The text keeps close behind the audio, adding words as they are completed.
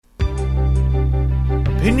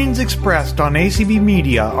opinions expressed on ACB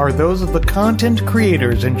Media are those of the content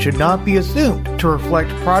creators and should not be assumed to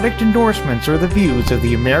reflect product endorsements or the views of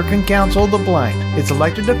the American Council of the Blind, its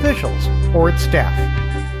elected officials, or its staff.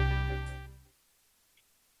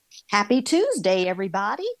 Happy Tuesday,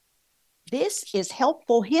 everybody. This is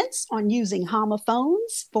Helpful Hints on Using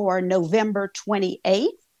Homophones for November 28th,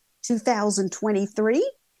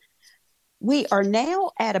 2023. We are now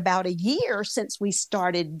at about a year since we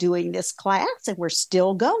started doing this class, and we're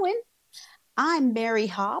still going. I'm Mary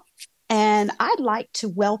Hopp, and I'd like to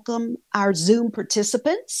welcome our Zoom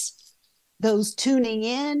participants, those tuning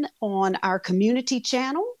in on our community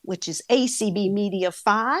channel, which is ACB Media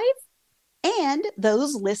 5, and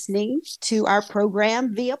those listening to our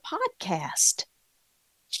program via podcast.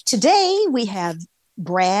 Today, we have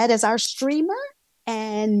Brad as our streamer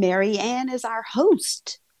and Mary Ann as our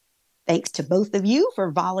host. Thanks to both of you for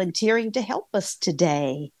volunteering to help us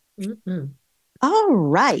today. Mm-hmm. All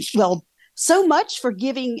right. Well, so much for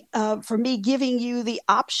me giving you the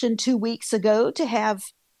option 2 weeks ago to have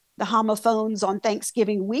the Homophones on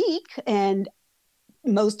Thanksgiving week. And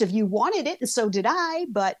most of you wanted it, and so did I.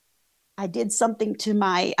 But I did something to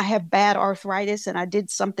I have bad arthritis, and I did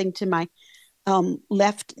something to my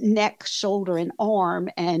left neck, shoulder, and arm,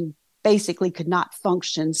 and basically could not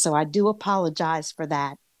function. So I do apologize for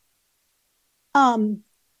that.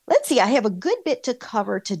 Let's see, I have a good bit to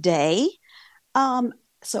cover today.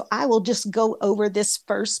 So I will just go over this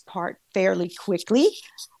first part fairly quickly.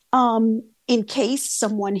 In case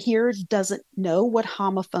someone here doesn't know what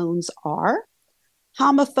homophones are.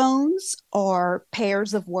 Homophones are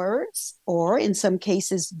pairs of words, or in some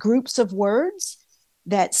cases, groups of words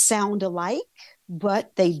that sound alike,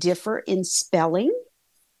 but they differ in spelling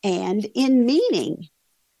and in meaning.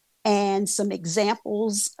 And some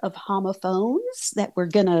examples of homophones that we're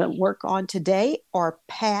going to work on today are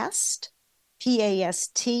past,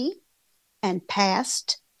 P-A-S-T, and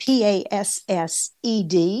past, P-A-S-S-E-D.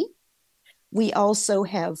 We also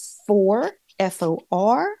have for,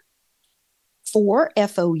 F-O-R, for,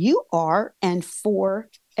 F-O-U-R, and for,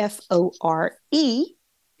 F-O-R-E.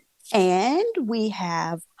 And we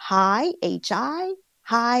have high, H-I,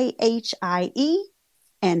 high, H-I-E,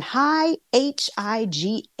 and high,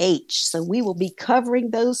 H-I-G-H. So we will be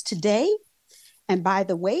covering those today. And by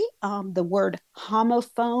the way, the word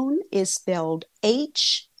homophone is spelled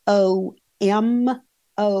H-O-M-O-P-H-O-N-E.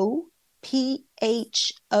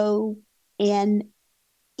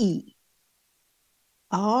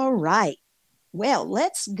 All right. Well,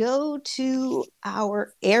 let's go to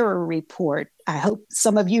our error report. I hope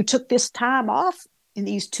some of you took this time off in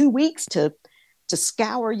these 2 weeks to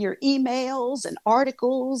scour your emails and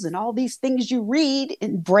articles and all these things you read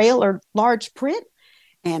in Braille or large print.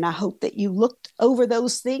 And I hope that you looked over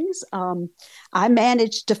those things. I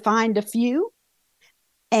managed to find a few.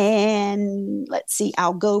 And let's see,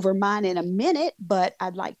 I'll go over mine in a minute, but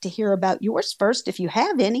I'd like to hear about yours first if you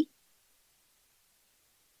have any.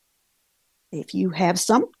 If you have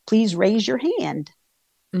some, please raise your hand.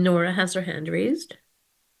 Nora has her hand raised.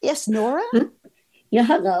 Yes, Nora? Yeah,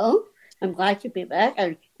 hello. I'm glad to be back.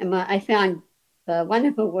 I found one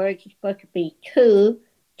of the words is supposed to be to,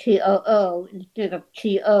 T-O-O, instead of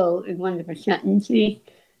T-O in one of the sentences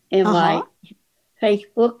in my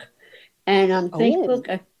Facebook. And on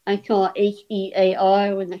Facebook, I saw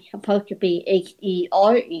H-E-A-R when it's supposed to be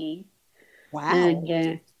H-E-R-E. Wow.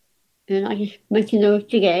 And I just mentioned those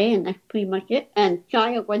today, and that's pretty much it. And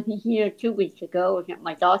sorry I wasn't here 2 weeks ago. I was at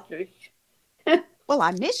my doctor's. Well,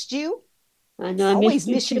 I missed you. I know, I always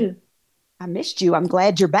miss you too. I missed you. I'm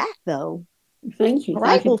glad you're back, though. Thank you. All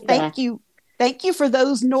right. Well, thank you. Thank you for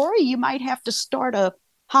those, Nora. You might have to start a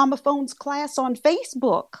homophones class on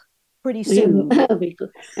Facebook pretty soon. That'd be good.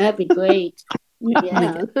 That'd be great.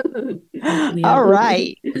 Yeah. All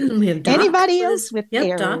right. We have Doc. Anybody else with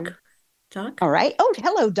error? Doc. All right. Oh,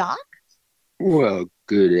 hello, Doc. Well,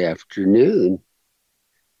 good afternoon.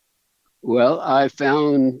 Well, I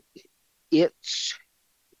found it's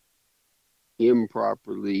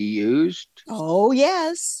improperly used. Oh,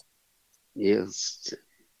 yes. Yes.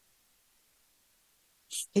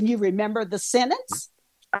 Can you remember the sentence?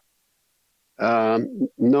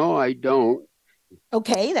 No, I don't.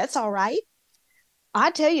 Okay, that's all right.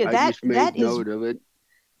 I tell you, I that just made that note is of it.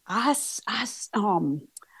 I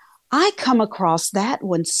come across that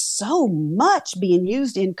one so much being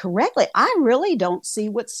used incorrectly. I really don't see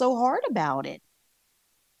what's so hard about it.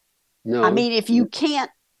 No. I mean, if you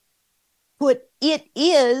can't put it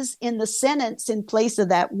is in the sentence in place of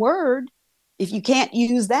that word, if you can't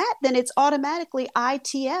use that, then it's automatically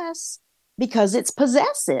ITS because it's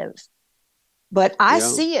possessive. But I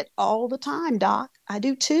see it all the time, Doc. I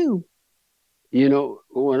do too.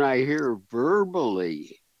 When I hear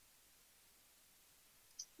verbally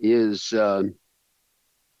is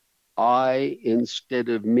I instead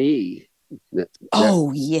of me. That Oh,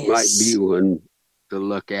 might be yes. one to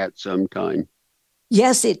look at sometime.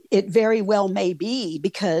 Yes, it very well may be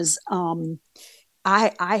because I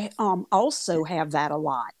also have that a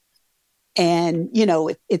lot. And,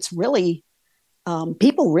 it's really,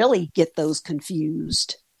 people really get those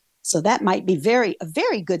confused. So that might be a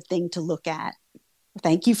very good thing to look at.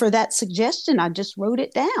 Thank you for that suggestion. I just wrote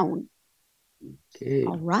it down. Okay.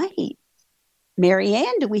 All right.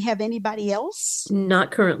 Marianne, do we have anybody else?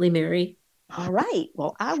 Not currently, Mary. All right.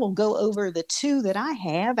 Well, I will go over the two that I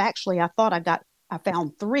have. Actually, I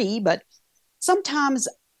found three, but sometimes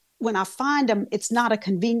when I find them, it's not a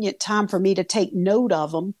convenient time for me to take note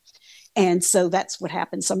of them. And so that's what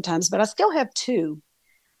happens sometimes, but I still have two.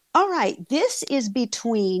 All right. This is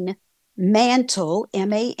between mantle,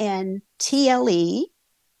 Mantle,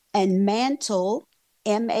 and mantle,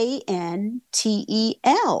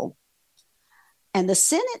 Mantel. And the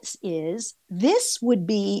sentence is this would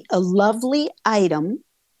be a lovely item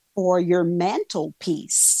for your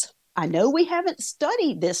mantelpiece. I know we haven't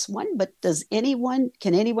studied this one, but can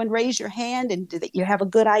anyone raise your hand and do that you have a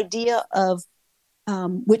good idea of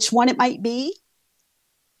which one it might be?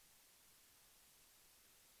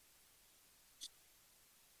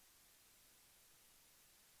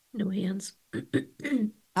 No hands.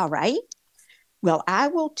 All right. Well, I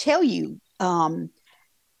will tell you,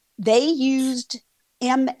 they used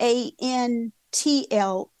Mantle,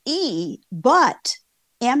 but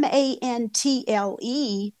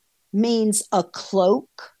Mantle means a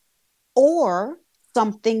cloak or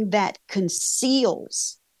something that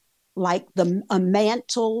conceals, like a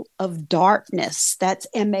mantle of darkness. That's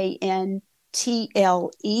Mantle.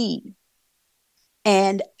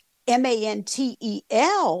 And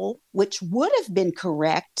Mantel, which would have been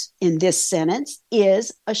correct in this sentence,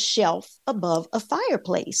 is a shelf above a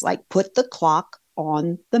fireplace, like put the clock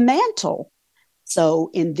on the mantle. So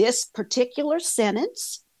in this particular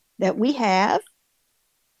sentence that we have,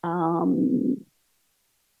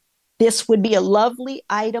 this would be a lovely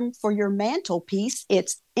item for your mantelpiece.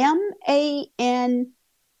 It's Mantel.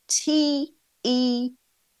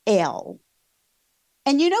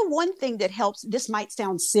 And one thing that helps, this might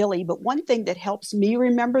sound silly, but one thing that helps me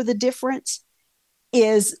remember the difference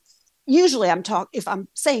is usually if I'm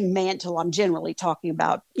saying mantle, I'm generally talking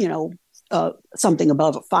about, something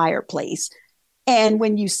above a fireplace. And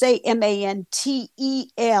when you say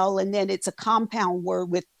Mantel and then it's a compound word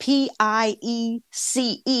with Piece, oh,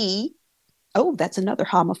 that's another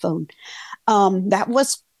homophone. That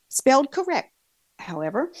was spelled correct,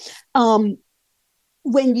 however.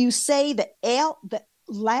 When you say the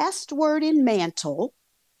last word in mantle,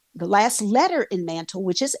 the last letter in mantle,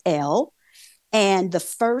 which is L, and the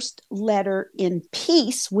first letter in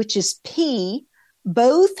piece, which is P,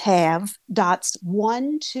 both have dots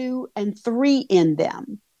 1, 2, and 3 in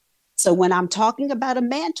them. So when I'm talking about a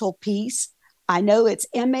mantelpiece, I know it's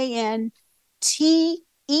Mantelpiece.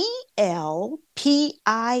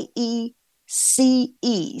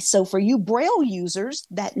 So for you Braille users,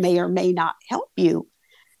 that may or may not help you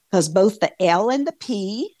because both the L and the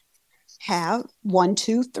P have 1,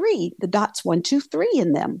 2, 3, the dots 1, 2, 3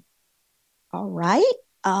 in them. All right.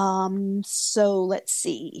 So let's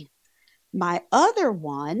see. My other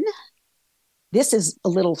one, this is a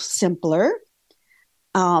little simpler.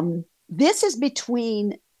 This is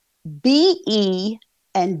between BE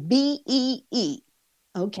and BEE.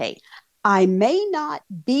 Okay. I may not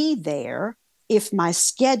be there if my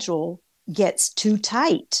schedule gets too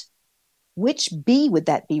tight. Which B would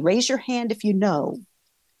that be? Raise your hand if you know.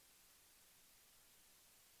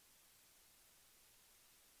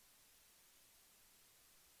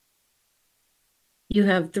 You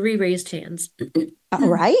have 3 raised hands. All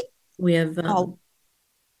right. We have,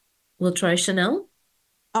 we'll try Chanel.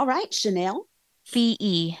 All right, Chanel.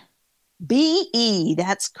 BE. BE,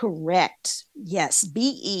 that's correct. Yes,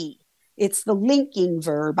 BE. It's the linking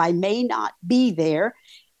verb. I may not be there.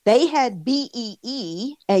 They had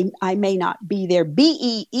BEE, and I may not be there.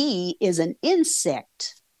 BEE is an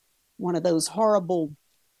insect, one of those horrible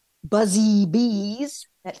buzzy bees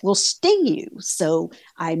that will sting you. So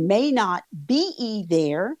I may not be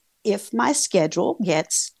there if my schedule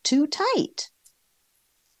gets too tight.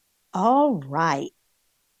 All right.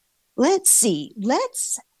 Let's see.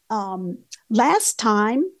 Last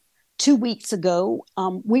time, 2 weeks ago,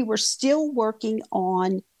 we were still working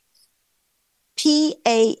on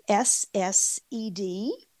PASSED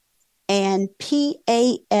and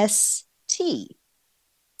PAST.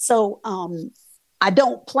 So I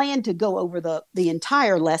don't plan to go over the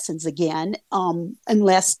entire lessons again,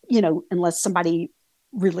 unless somebody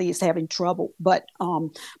really is having trouble. But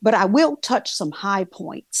I will touch some high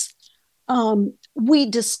points. We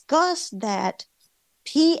discussed that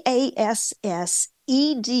PASSED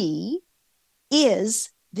is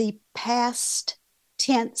the past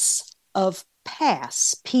tense of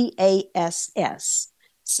pass, PASS.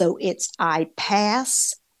 So it's I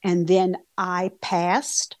pass and then I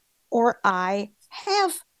passed or I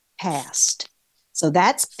have passed. So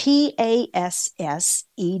that's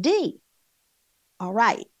PASSED. All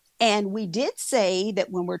right. And we did say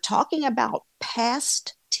that when we're talking about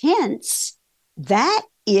past tense, that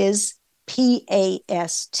is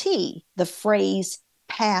PAST, the phrase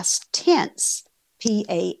past tense,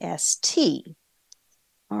 PAST.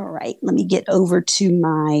 All right, let me get over to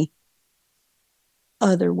my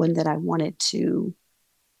other one that I wanted to.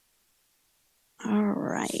 All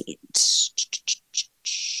right.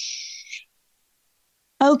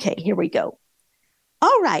 Okay, here we go.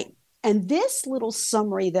 All right. And this little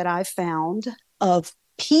summary that I found of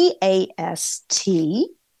PAST,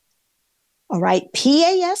 all right,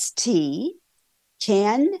 PAST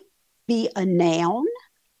can be a noun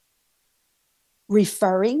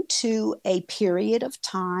referring to a period of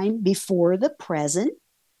time before the present,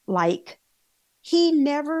 like he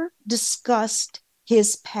never discussed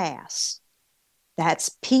his past. That's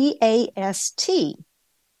PAST.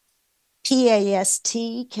 PAST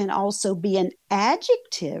can also be an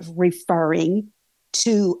adjective referring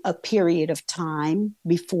to a period of time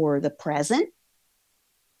before the present.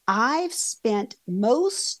 I've spent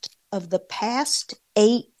most of the past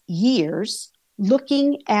 8 years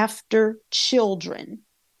looking after children.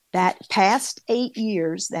 That past 8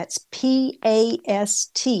 years, that's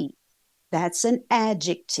PAST. That's an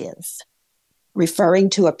adjective referring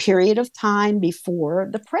to a period of time before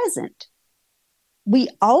the present. We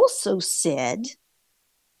also said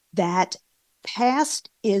that PAST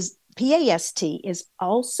is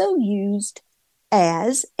also used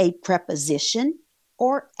as a preposition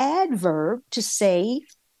or adverb to say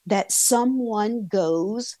that someone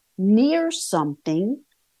goes near something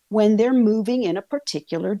when they're moving in a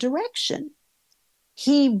particular direction.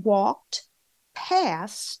 He walked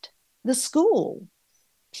past the school.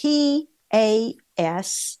 PAST.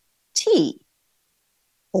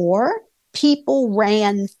 Or people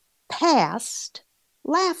ran past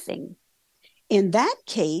laughing. In that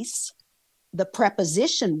case, the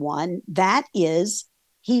preposition one, that is,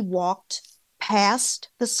 he walked past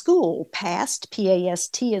the school. Past,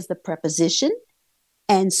 PAST, is the preposition,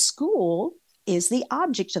 and school is the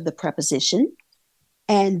object of the preposition.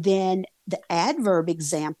 And then the adverb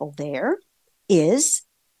example there is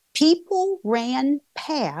people ran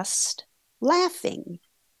past laughing.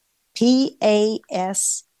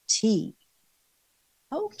 PAST.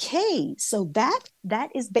 Okay, so that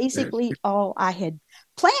is basically all I had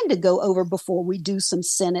planned to go over before we do some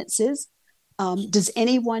sentences. Does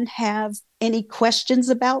anyone have any questions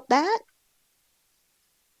about that?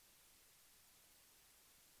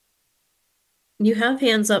 You have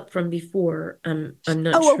hands up from before. I'm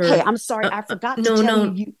not sure. Okay. I'm sorry. I forgot to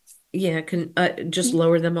tell you. Yeah, can just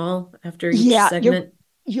lower them all after each segment?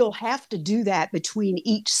 You'll have to do that between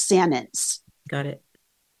each sentence. Got it.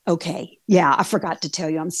 Okay. Yeah, I forgot to tell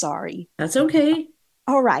you. I'm sorry. That's okay.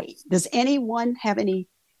 All right. Does anyone have any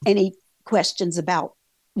questions about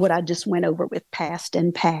what I just went over with past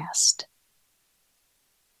and past?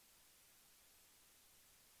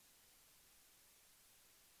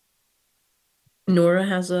 Nora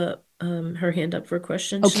has her hand up for a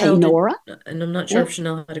question. Okay, Chanel Nora. And I'm not sure if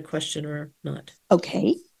Chanel had a question or not.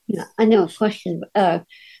 Okay. Yeah, I know a question. But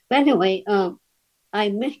anyway, I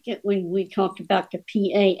missed it when we talked about the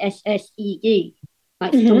PASSED,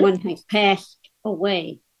 like someone has passed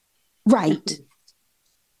away. Right.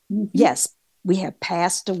 Yes, we have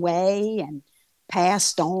passed away and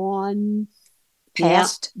passed on,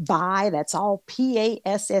 passed by. That's all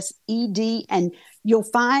PASSED. And you'll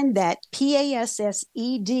find that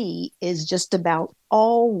PASSED is just about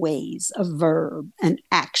always a verb, an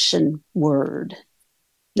action word.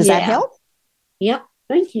 Does that help? Yep.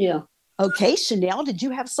 Thank you. Okay, Chanel, did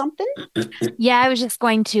you have something? Yeah, I was just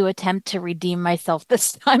going to attempt to redeem myself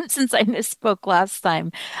this time since I misspoke last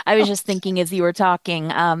time. I was just thinking as you were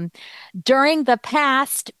talking, during the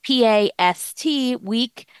past, PAST,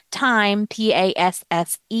 week, time,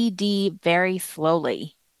 PASSED, very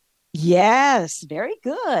slowly. Yes, very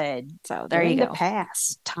good. So there you go. During the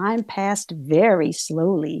past, time passed very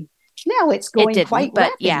slowly. Now it's going quite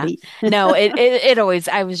rapidly. Yeah, no, it always,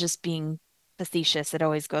 I was just being facetious. It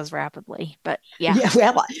always goes rapidly. But yeah.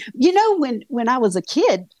 Yeah, well, you know, when I was a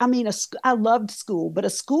kid, I mean, I loved school, but a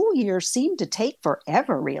school year seemed to take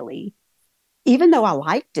forever, really. Even though I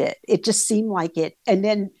liked it, it just seemed like it. And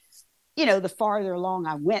then, you know, the farther along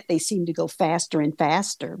I went, they seemed to go faster and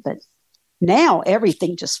faster. But now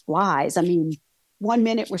everything just flies. I mean, one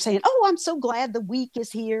minute we're saying, "Oh, I'm so glad the week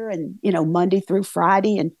is here," and you know, Monday through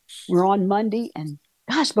Friday, and we're on Monday, and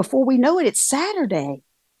gosh, before we know it, it's Saturday.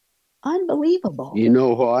 Unbelievable. You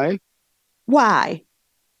know why? Why?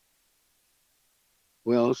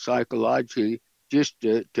 Well, psychologically, just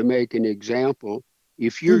to make an example,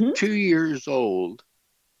 if you're Hmm. 2 years old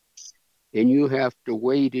and you have to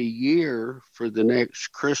wait a year for the next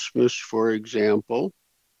Christmas, for example,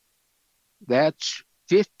 that's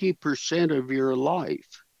 50% of your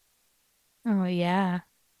life. Oh, yeah.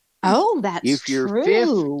 Oh, that's If you're fifth,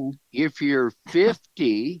 true. if you're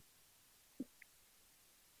 50,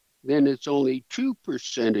 then it's only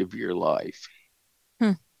 2% of your life.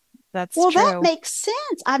 Hmm, that's Well, that true. makes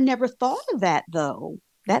sense. I've never thought of that though.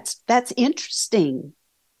 That's interesting.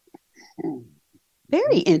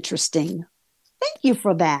 Very interesting. Thank you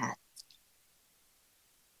for that.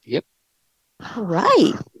 Yep. All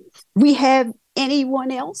right. We have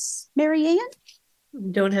anyone else, Marianne?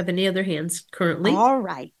 Don't have any other hands currently. All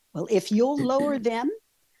right. Well, if you'll lower them,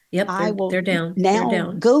 Yep, I will they're down. They're now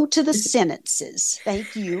down. go to the sentences.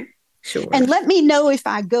 Thank you. Sure. And let me know if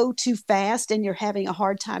I go too fast and you're having a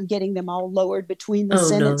hard time getting them all lowered between the Oh, no,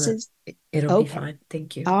 sentences. it'll be Okay. fine.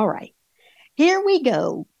 Thank you. All right. Here we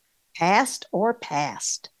go. Past or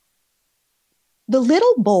past. The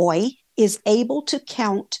little boy is able to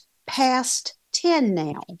count past 10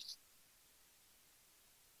 now.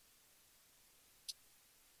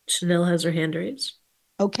 Chanel has her hand raised.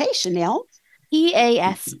 Okay, Chanel.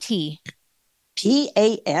 P-A-S-T.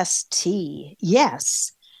 P-A-S-T.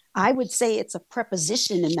 Yes. I would say it's a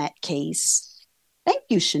preposition in that case. Thank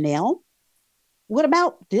you, Chanel. What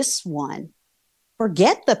about this one?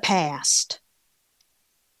 Forget the past.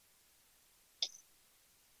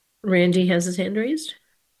 Randy has his hand raised.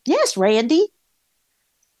 Yes, Randy.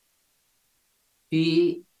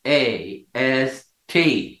 P-A-S-T.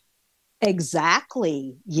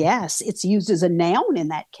 Exactly. Yes, it's used as a noun in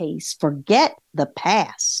that case. Forget the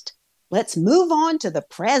past. Let's move on to the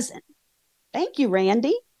present. Thank you,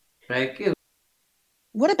 Randy. Thank you.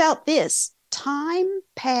 What about this? Time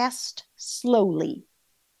passed slowly.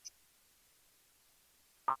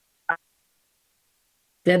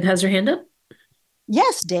 Deb has her hand up.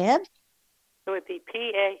 Yes, Deb. So it'd be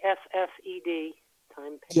P-A-S-S-E-D.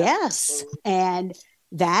 Time passed. Yes, and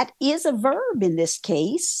that is a verb in this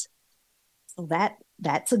case. So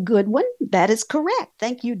that's a good one. That is correct.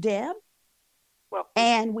 Thank you, Deb. Well,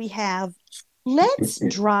 And we have, let's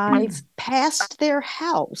drive past their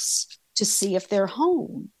house to see if they're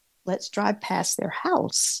home. Let's drive past their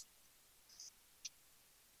house.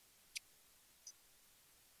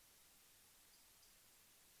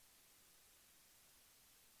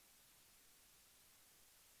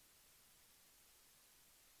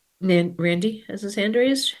 Randy has his hand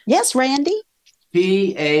raised. Yes, Randy.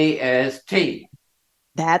 P-A-S-T.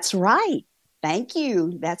 That's right. Thank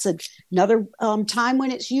you. That's another time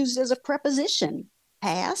when it's used as a preposition.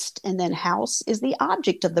 Past, and then house is the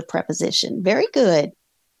object of the preposition. Very good.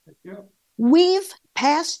 We've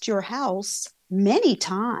passed your house many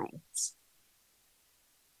times.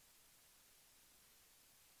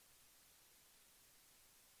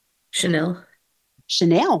 Chanel.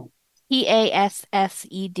 Chanel.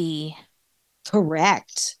 P-A-S-S-E-D.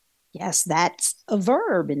 Correct. Yes, that's a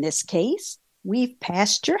verb in this case. We've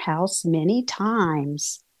passed your house many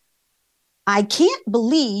times. I can't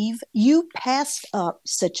believe you passed up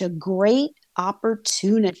such a great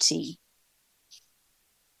opportunity.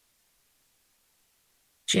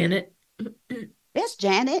 Janet. Yes,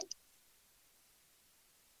 Janet.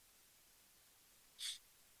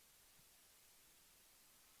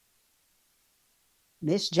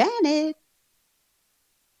 Miss Janet.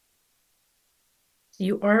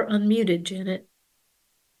 You are unmuted, Janet.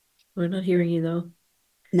 We're not hearing you though.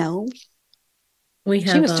 No. We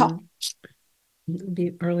have She was talking.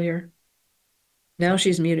 Earlier. Now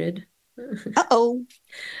she's muted. Uh-oh.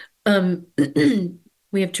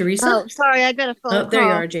 We have Teresa. Oh, sorry, I got a phone Oh, there you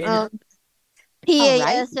call. are, Janet.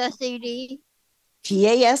 P-A-S-S-E-D.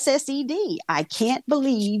 P-A-S-S-E-D. I can't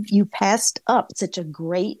believe you passed up such a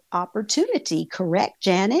great opportunity. Correct,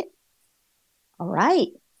 Janet? All right.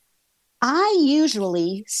 I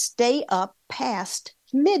usually stay up past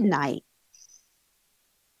midnight.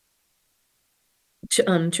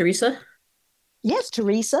 Teresa. Yes,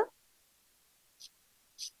 Teresa.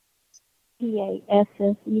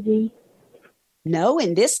 P-A-S-S-E-D. No,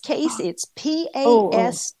 in this case, it's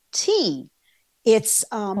P-A-S-T. It's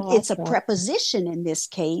a right. preposition in this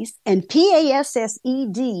case, and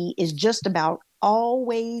P-A-S-S-E-D is just about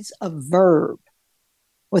always a verb.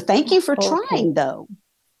 Well, thank you for trying, though.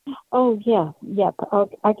 Oh, yeah. Yep.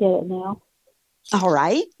 I get it now. All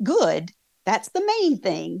right, good. That's the main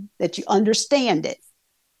thing, that you understand it.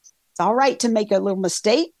 It's all right to make a little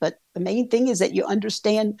mistake, but the main thing is that you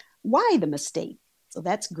understand why the mistake. So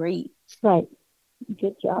that's great. Right.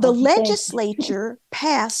 Good job. The Thanks. legislature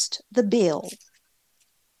passed the bill.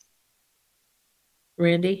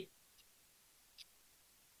 Randy?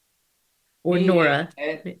 Or P- Nora?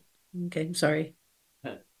 A- Okay, sorry.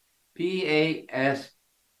 P-A-S-T.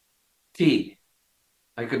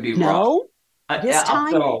 I could be wrong. No, this I'll time,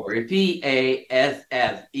 start over. P-A-S-S-E-D.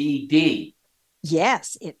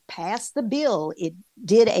 yes, it passed the bill. It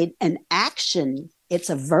did an action. It's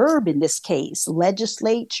a verb in this case.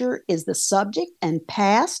 Legislature is the subject and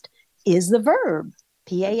passed is the verb.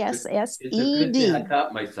 It's a good thing I P-A-S-S-E-D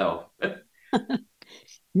caught myself.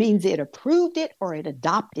 means it approved it or it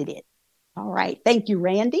adopted it. All right. Thank you,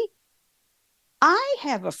 Randy. I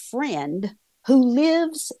have a friend who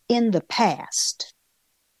lives in the past.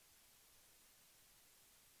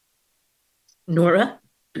 Nora?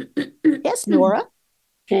 Yes, Nora.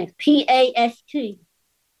 Okay. P-A-S-T.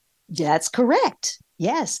 That's correct.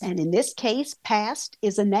 Yes. And in this case, past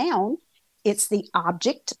is a noun. It's the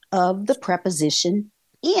object of the preposition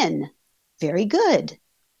in. Very good.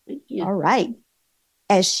 Thank you. All right.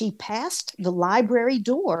 As she passed the library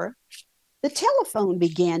door, the telephone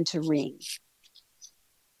began to ring.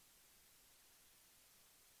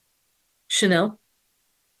 Chanel?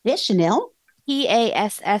 Yes, Chanel.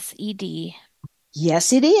 P-A-S-S-E-D.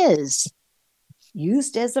 Yes, it is.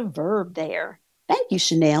 Used as a verb there. Thank you,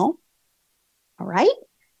 Chanel. All right.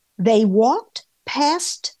 They walked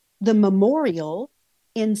past the memorial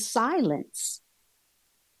in silence.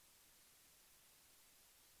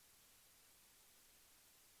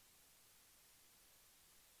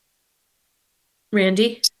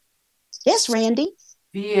 Randy? Yes, Randy.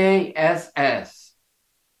 P-A-S-S.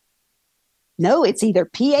 No, it's either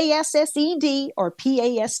P-A-S-S-E-D or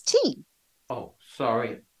P-A-S-T. Oh,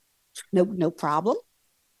 sorry. No problem.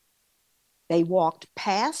 They walked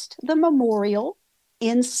past the memorial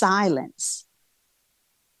in silence.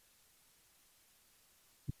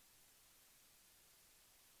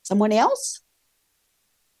 Someone else?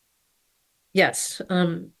 Yes.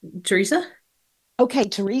 Teresa? Okay,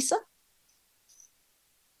 Teresa.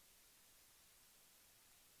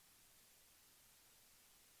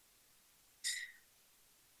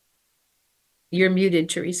 You're muted,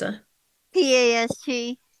 Teresa.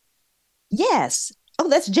 P-A-S-T. Yes. Oh,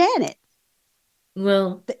 that's Janet.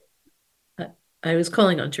 Well, I was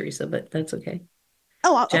calling on Teresa, but that's okay.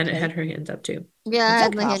 Oh, Janet okay. had her hand up too. Yeah, I No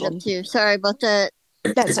had my hand problem. up too. Sorry about that.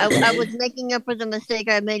 That's I okay. was making up for the mistake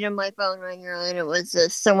I made on my phone right now, and it was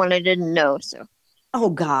someone I didn't know. So Oh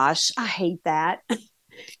gosh, I hate that.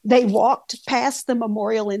 They walked past the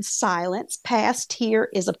memorial in silence. Past here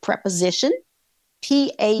is a preposition.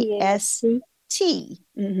 P-A-S-T.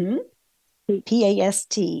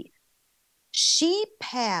 P-A-S-T. She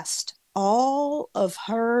passed all of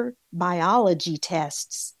her biology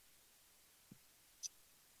tests.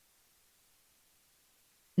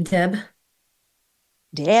 Deb?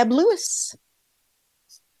 Deb Lewis.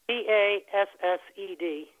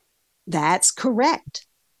 P-A-S-S-E-D. That's correct.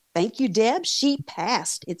 Thank you, Deb. She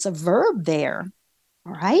passed. It's a verb there.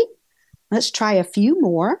 All right. Let's try a few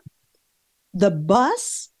more. The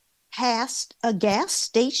bus passed a gas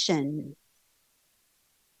station.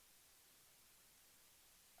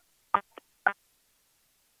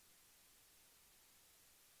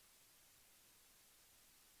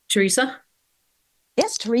 Teresa?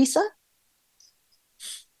 Yes, Teresa.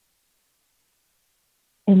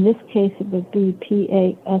 In this case, it would be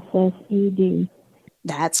P-A-S-S-E-D.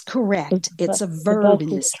 That's correct. It's a The verb bus in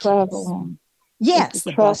is this case. traveling. Yes, It's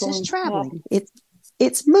the bus is traveling traveling.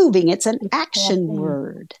 It's moving. It's an It's action passing.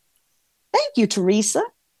 word. Thank you, Teresa.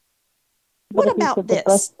 But What if you about said the bus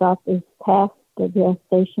this? stop is past the gas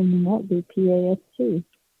station, then that would be P-A-S-T.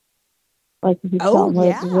 Like if you Oh, tell them where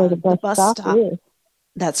yeah, the bus stop is.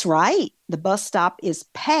 That's right. The bus stop is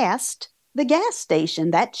past the gas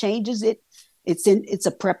station. That changes it. It's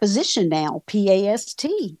a preposition now,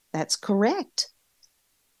 P-A-S-T. That's correct.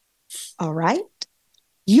 All right.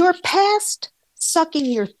 You're past sucking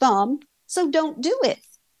your thumb, so don't do it.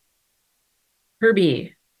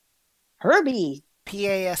 Herbie? Herbie,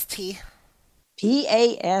 P-A-S-T.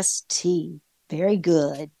 P-A-S-T. Very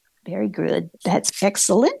good. Very good. That's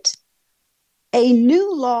excellent. A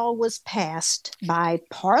new law was passed by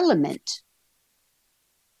Parliament.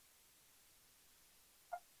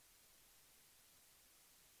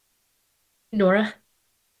 Nora?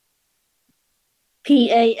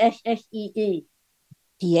 PASSED.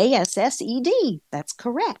 PASSED. That's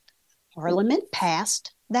correct. Parliament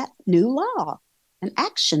passed that new law, an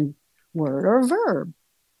action word or verb.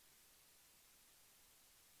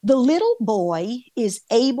 The little boy is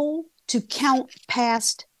able to count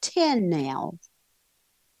past 10 now.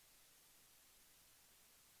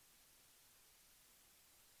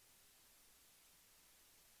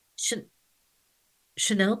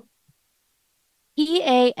 Chanel?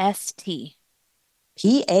 PAST.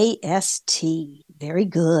 PAST. Very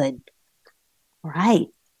good. All right.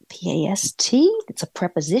 PAST. It's a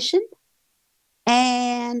preposition.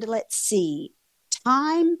 And let's see.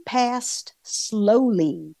 Time passed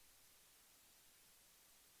slowly.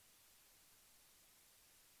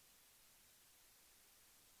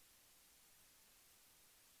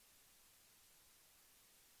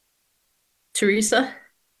 Teresa?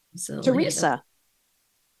 Teresa.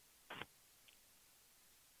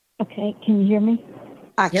 Okay, can you hear me?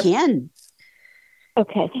 I can.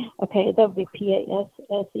 Okay, that would be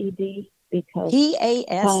PASSED because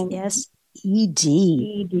PASSED. ED.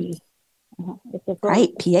 It's a verb. Right,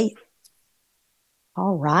 PA.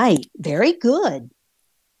 All right, very good.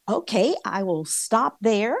 Okay, I will stop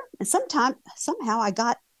there. And somehow I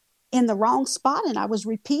got in the wrong spot and I was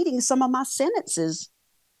repeating some of my sentences.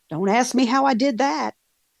 Don't ask me how I did that.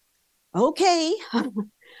 Okay.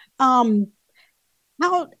 How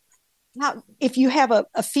if you have a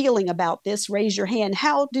feeling about this, raise your hand.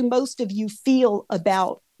 How do most of you feel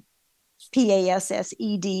about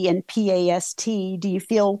PASSED and PAST? Do you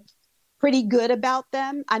feel pretty good about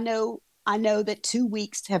them? I know that 2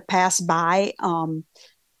 weeks have passed by.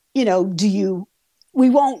 We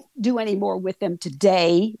won't do any more with them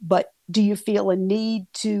today, but do you feel a need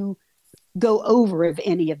to go over of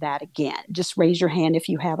any of that again? Just raise your hand if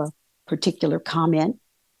you have a particular comment.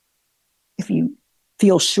 If you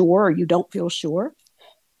feel sure or you don't feel sure.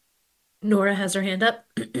 Nora has her hand up.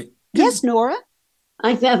 Yes, Nora.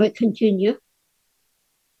 I'd rather continue.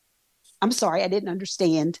 I'm sorry, I didn't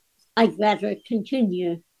understand. I'd rather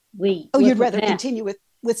continue. You'd rather continue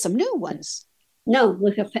with some new ones? No,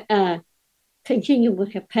 continue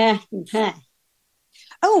with the past and past.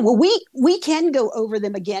 Oh, well, we can go over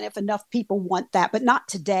them again if enough people want that, but not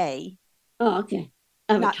today. Oh, okay.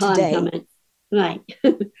 Not today. Comment. Right.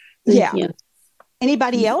 Yeah. You.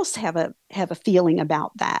 Anybody else have a feeling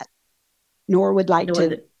about that? Nora would like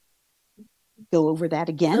to go over that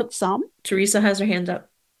again. Some. Teresa has her hand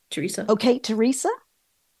up. Teresa. Okay, Teresa.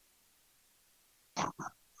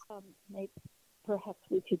 Maybe perhaps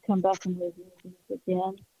we could come back and review these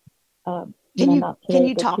again. Can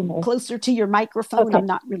you talk closer to your microphone? Okay. I'm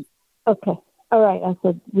not really. Okay. All right. I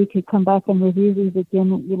said we could come back and review these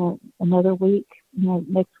again, another week,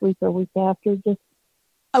 next week or week after, just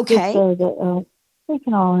so that we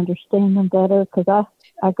can all understand them better, because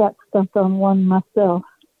I got stumped on one myself.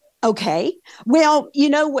 Okay. Well, you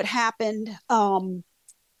know what happened?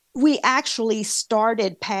 We actually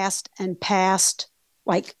started past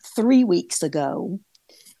like 3 weeks ago.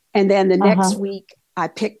 And then the next week I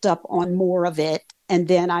picked up on more of it, and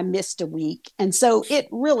then I missed a week. And so it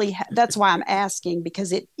really, that's why I'm asking,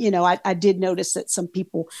 because I did notice that some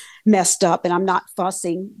people messed up, and I'm not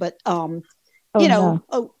fussing, but,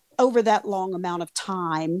 over that long amount of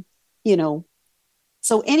time,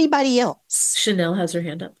 so anybody else? Chanel has her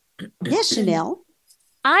hand up. Yes, Chanel.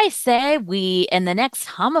 I say we, in the next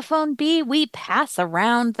homophone bee, we pass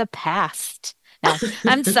around the past. No,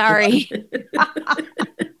 I'm sorry.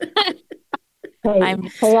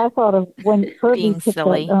 I thought of when Kirby took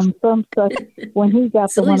that thumb suck, when he got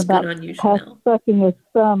Silly's the one about you, past sucking his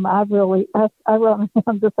thumb. I wrote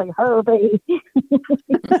I'm just like, Herbie.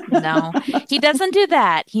 No, he doesn't do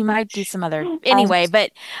that. He might do some other anyway,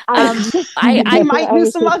 but I might do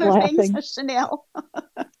some other things, Chanel.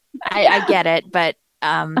 I get it, but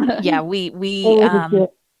yeah, we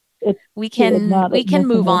can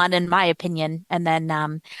move on, in my opinion. And then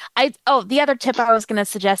the other tip I was going to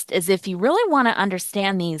suggest is, if you really want to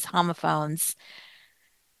understand these homophones,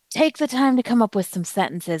 take the time to come up with some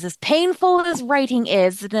sentences. As painful as writing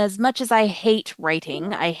is, and as much as I hate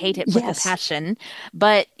writing, I hate it with a passion,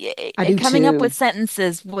 but coming up with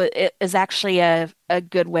sentences is actually a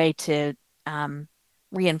good way to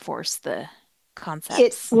reinforce the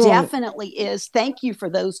concepts. It definitely is. Thank you for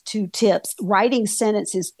those 2 tips. Writing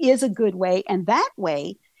sentences is a good way. And that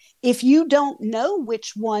way, if you don't know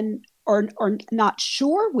which one or not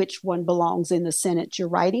sure which one belongs in the sentence you're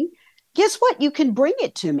writing, guess what? You can bring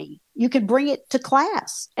it to me. You can bring it to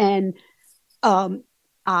class. And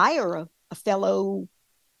I or a fellow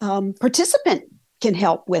participant can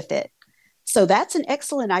help with it. So that's an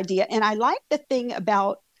excellent idea. And I like the thing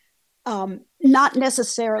about not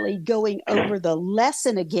necessarily going over the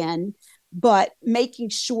lesson again, but making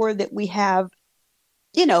sure that we have,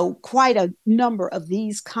 quite a number of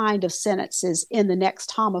these kind of sentences in the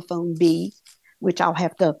next homophone B, which I'll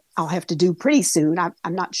have to do pretty soon.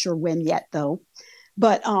 I'm not sure when yet though,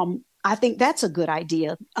 but I think that's a good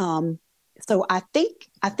idea. So I think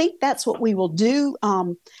that's what we will do.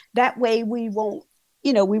 That way we won't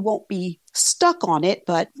be stuck on it,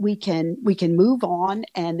 but we can move on,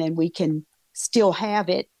 and then we can still have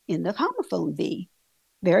it in the homophone B.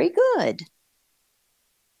 Very good.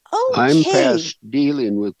 I'm Okay. past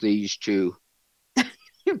dealing with these two.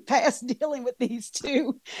 You're past dealing with these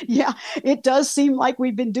two. Yeah, it does seem like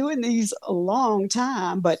we've been doing these a long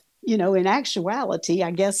time, but in actuality,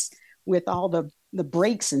 I guess with all the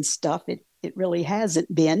breaks and stuff, it really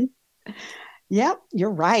hasn't been. Yep,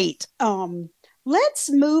 you're right. Let's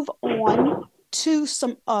move on to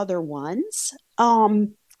some other ones.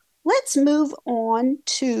 Let's move on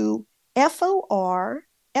to FOR,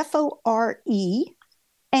 FORE,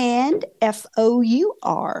 and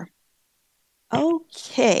FOUR.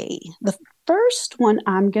 Okay, the first one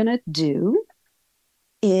I'm going to do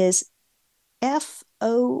is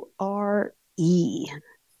FORE.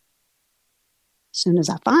 As soon as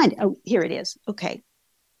I find it. Oh, here it is. Okay.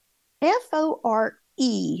 FORE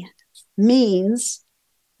means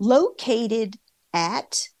located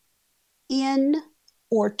at, in,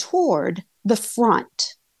 or toward the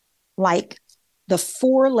front, like the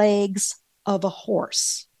forelegs of a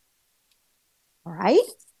horse. All right.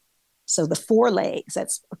 So the forelegs,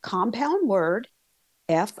 that's a compound word,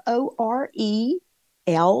 FORELEGS,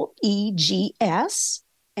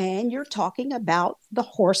 and you're talking about the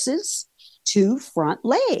horse's two front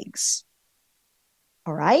legs.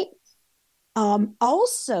 All right.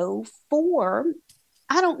 Also,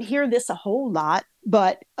 I don't hear this a whole lot,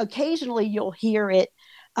 but occasionally you'll hear it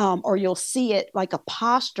or you'll see it like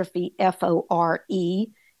apostrophe FORE,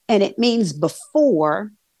 and it means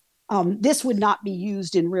before. This would not be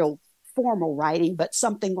used in real formal writing, but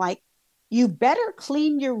something like, you better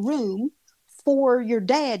clean your room before your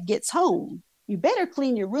dad gets home. You better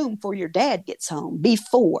clean your room before your dad gets home.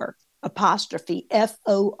 Before, apostrophe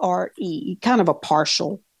FORE, kind of a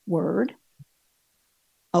partial word.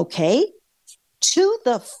 Okay, to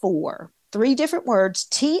the fore, three different words,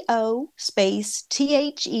 TO space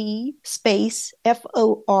THE space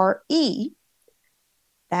FORE.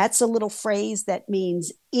 That's a little phrase that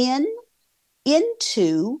means in,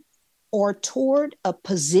 into, or toward a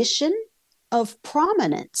position of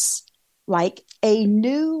prominence, like a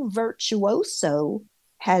new virtuoso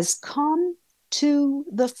has come to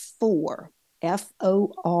the fore,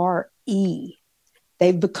 FORE.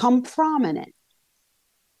 They've become prominent.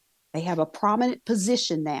 They have a prominent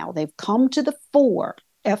position now. They've come to the fore,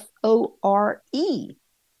 FORE.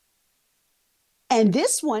 And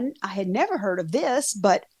this one, I had never heard of this,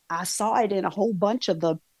 but I saw it in a whole bunch of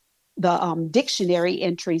the dictionary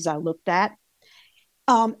entries I looked at.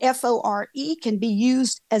 FORE can be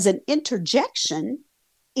used as an interjection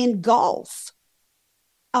in golf.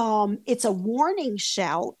 It's a warning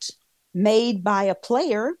shout made by a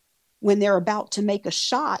player when they're about to make a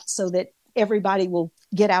shot so that everybody will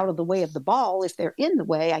get out of the way of the ball. If they're in the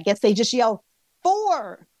way, I guess they just yell,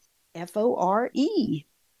 "Fore," FORE.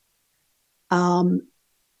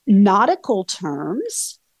 Nautical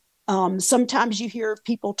terms. Sometimes you hear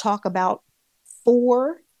people talk about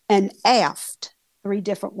fore and aft, three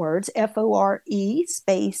different words, FORE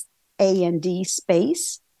space AND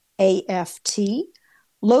space AFT,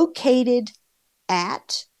 located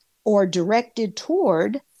at or directed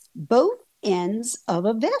toward both ends of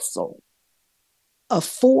a vessel. A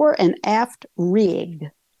fore and aft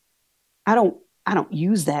rig. I don't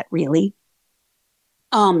use that really.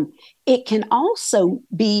 It can also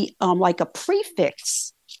be like a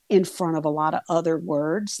prefix in front of a lot of other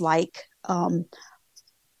words, like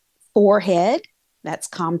forehead, that's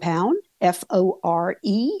compound,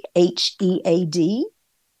 FOREHEAD.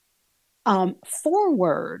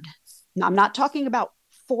 Forward. Now, I'm not talking about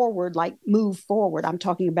forward like move forward. I'm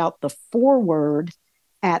talking about the foreword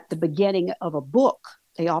at the beginning of a book.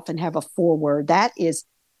 They often have a foreword. That is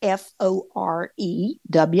FOREWORD,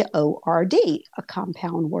 a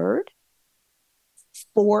compound word.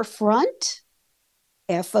 Forefront,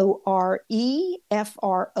 FOREFRONT,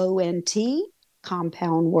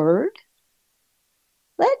 compound word.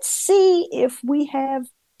 Let's see if we have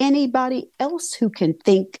anybody else who can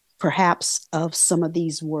think perhaps of some of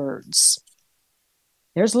these words.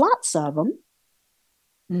 There's lots of them.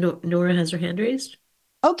 Nora has her hand raised.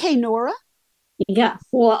 Okay, Nora. You got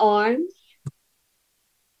forearms.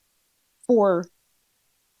 For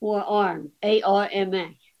Forearm.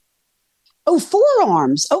 ARMS. oh,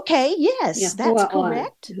 forearms. Okay, yes, Yeah, that's forearm.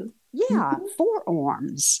 correct. Yeah,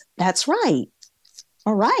 forearms. That's right.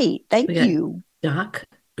 All right. Thank We got you. Doc.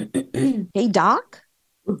 Hey, Doc.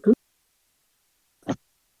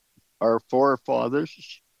 Our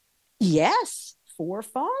forefathers. Yes,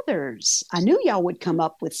 forefathers. I knew y'all would come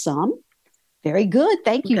up with some. Very good.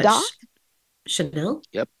 Thank We you, got Doc. Chanel.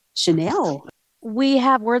 Yep. Chanel. We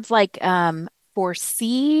have words like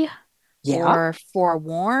foresee Yeah. or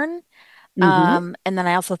forewarn. Mhm. And then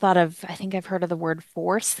I also thought of, I think I've heard of the word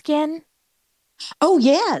foreskin. Oh,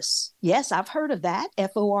 yes. Yes, I've heard of that.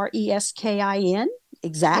 Foreskin.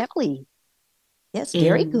 Exactly. Yes,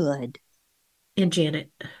 very And good. and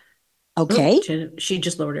Janet. Okay. Oh, Janet, she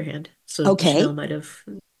just lowered her hand. So Okay. Chanel might have.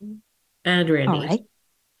 And All Randy. right.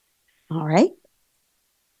 All right.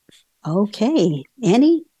 Okay.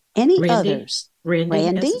 Any Randy. others? Randy?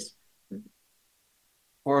 Yes.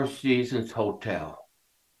 Four Seasons Hotel.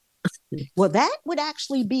 Well, that would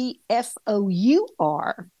actually be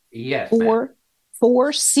FOUR. Yes, ma'am.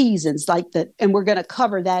 Four seasons, like the, and we're going to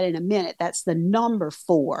cover that in a minute. That's the number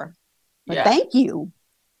 4. But Yeah. thank you.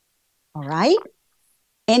 All right.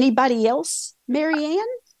 Anybody else, Marianne?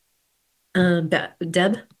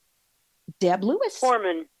 Deb. Deb Lewis.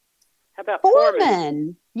 Foreman. How about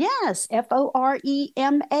Foreman. Yes,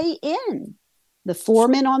 FOREMAN. The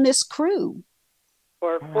foreman on this crew.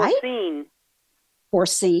 Or All right. foreseen.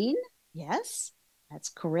 Foreseen. Yes, that's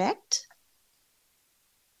correct.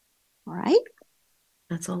 All right.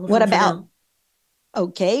 That's all of What them for about? now.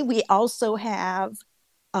 Okay, we also have,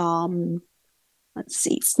 let's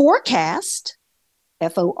see, forecast,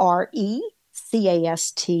 FORECAST.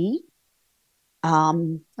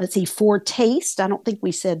 Let's see, foretaste. I don't think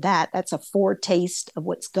we said that. That's a foretaste of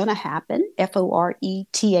what's going to happen.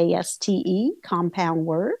 FORETASTE, compound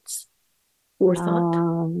words.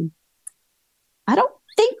 Forethought. I don't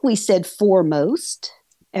think we said foremost,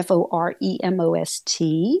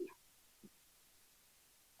 FOREMOST.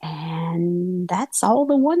 And that's all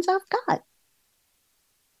the ones I've got.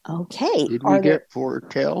 Okay. Did we get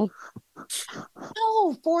foretell?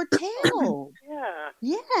 Oh, foretell. Yeah.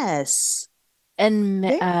 Yes. And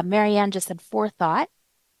Marianne just said forethought.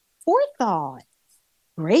 Forethought.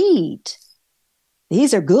 Great.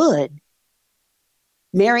 These are good.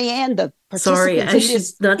 Marianne, the Sorry, participants I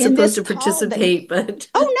was not supposed to participate, but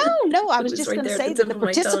oh no, I it was was just right going to there at say the that tip the of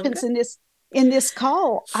my tongue. participants in this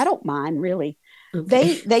call, I don't mind really.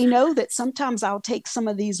 Okay. They know that sometimes I'll take some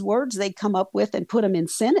of these words they come up with and put them in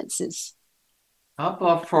sentences. How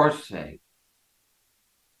about forsake?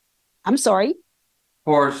 I'm sorry.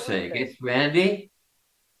 Forsake. It's Randy.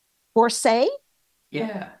 Forsake?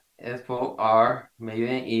 Yeah.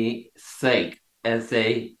 FORMANE sake.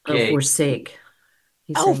 SAK. Oh, forsake.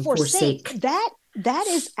 He's Oh, saying forsake. That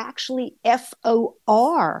is actually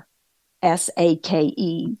FORSAKE.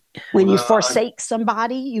 When you forsake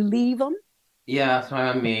somebody, you leave them. Yeah, that's what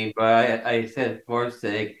I mean. But I said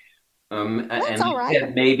forsake. That's and all you right.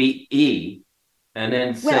 said maybe E, and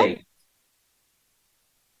then Well, sake.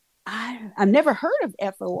 I've never heard of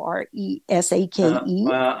FORESAKE.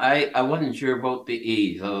 Well, I wasn't sure about the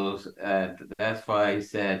E, so that's why I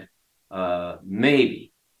said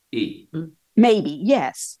maybe E. Maybe,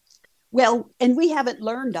 yes. Well, and we haven't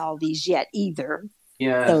learned all these yet either.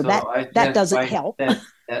 Yeah, so so that doesn't help.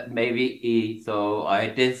 That maybe E, so I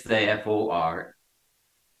did say FOR.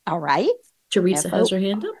 All right. Teresa has her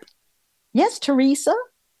hand up. Yes, Teresa.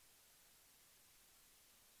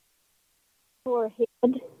 Forehead.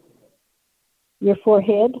 Your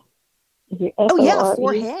forehead. Is your Oh, yeah, FORE?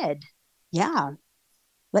 forehead. Yeah.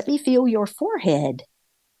 Let me feel your forehead.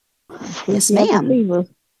 Yes, You have a ma'am. fever.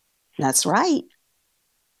 That's right.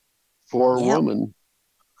 Woman.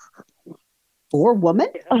 For woman?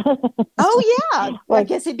 Oh, yeah. I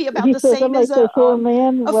guess it'd be about the same as a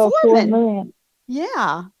foreman. Well, foreman.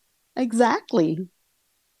 Yeah, exactly.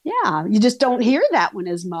 Yeah, you just don't hear that one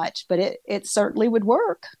as much, but it certainly would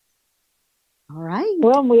work. All right.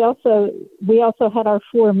 Well, and we also had our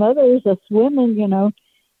foremothers, us women, you know.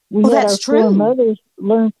 We had that's our true. foremothers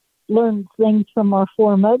learn things from our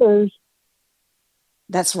foremothers.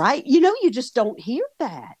 That's right. You know, you just don't hear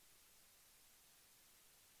that.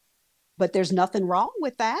 But there's nothing wrong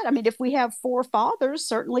with that. I mean, if we have 4 fathers,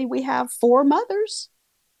 certainly we have 4 mothers.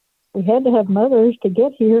 We had to have mothers to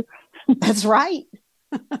get here. That's right.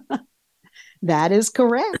 That is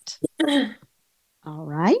correct. All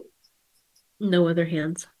right. No other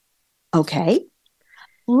hands. Okay.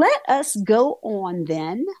 Let us go on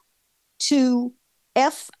then to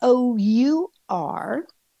FOUR.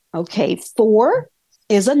 Okay, 4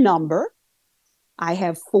 is a number. I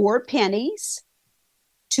have 4 pennies.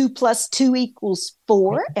 2 plus 2 equals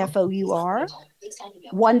 4, F-O-U-R.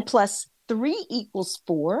 1 plus 3 equals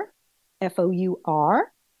 4,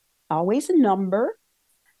 F-O-U-R. Always a number.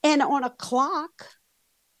 And on a clock,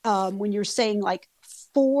 when you're saying like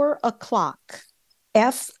 4 o'clock,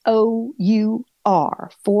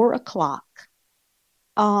 F-O-U-R, 4 o'clock.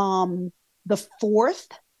 The fourth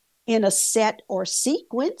in a set or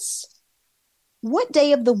sequence. What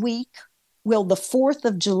day of the week will the 4th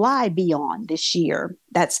of July be on this year?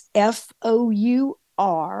 That's F-O-U-R-T-H,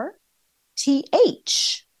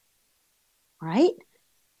 right?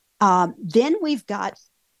 Then we've got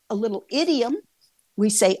a little idiom. We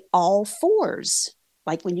say all fours,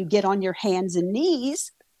 like when you get on your hands and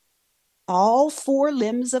knees, all 4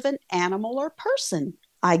 limbs of an animal or person.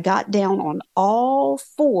 I got down on all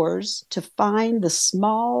fours to find the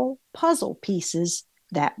small puzzle pieces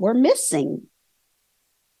that were missing.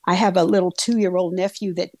 I have a little 2-year-old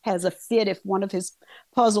nephew that has a fit if one of his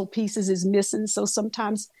puzzle pieces is missing. So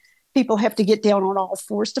sometimes people have to get down on all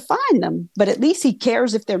fours to find them, but at least he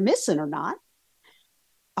cares if they're missing or not.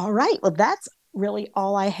 All right. Well, that's really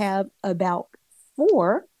all I have about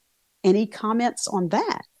 4. Any comments on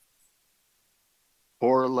that?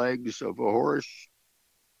 4 legs of a horse.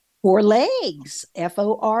 4 legs,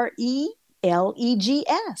 F-O-R-E-L-E-G-S.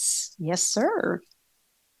 Yes, sir.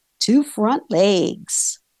 2 front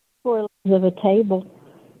legs. 4 legs of a table.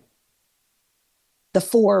 The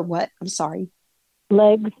 4 what? I'm sorry.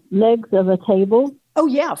 Legs of a table. Oh,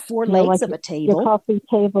 yeah, 4 legs like of a table. Your coffee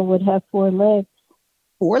table would have 4 legs.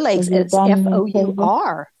 4 legs. It's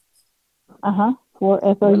F-O-U-R. 4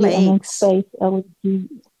 F-O-U and then space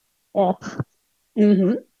L-E-G-S.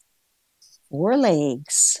 Mm-hmm. 4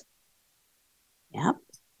 legs. Yep.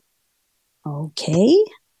 Okay.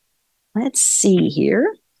 Let's see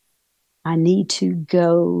here. I need to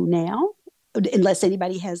go now, unless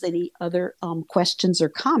anybody has any other questions or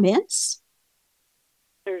comments.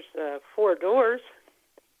 There's 4 doors.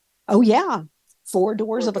 Oh, yeah. 4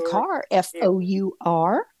 doors 4 of a doors. car,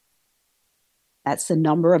 F-O-U-R. That's the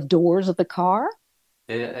number of doors of the car.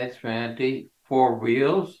 That's Randy. 4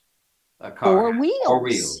 wheels. A car. 4 wheels. 4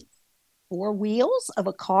 wheels. 4 wheels of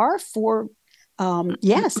a car. 4.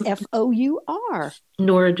 Yes, F-O-U-R.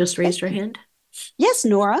 Nora just raised her hand. Yes,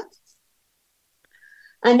 Nora.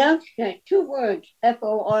 I know 2 words,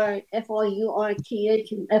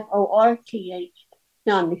 F-O-R-F-O-U-R-T-H and F-O-R-T-H.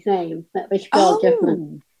 Not the same, but they spell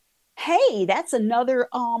different. Hey, that's another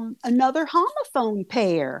homophone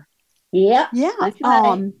pair. Yeah. Yeah. Right.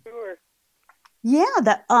 Sure. Yeah,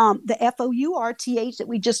 the F-O-U-R-T-H that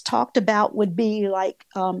we just talked about would be like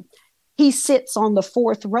he sits on the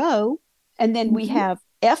 4th row, and then we have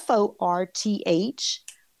F-O-R-T-H,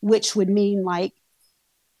 which would mean like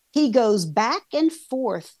he goes back and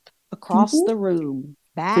forth across the room,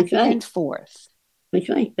 back and forth. That's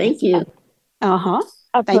right. Thank you.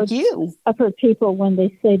 Thank you. I've heard people when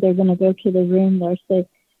they say they're going to go to the room, they'll say,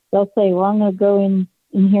 well, I'm going to go in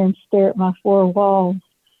here and stare at my 4 walls.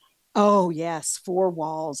 Oh, yes, 4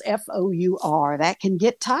 walls, F-O-U-R. That can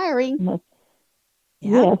get tiring.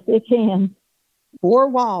 Yes, it can. 4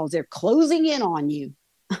 walls, they're closing in on you.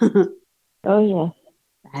 Oh, yes.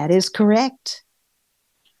 That is correct.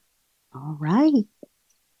 All right.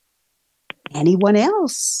 Anyone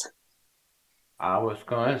else? I was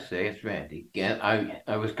going to say, it's Randy again.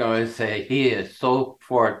 I was going to say he is so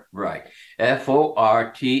forthright.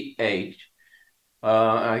 F-O-R-T-H.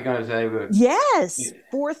 I'm going to say yes,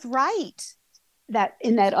 forthright. That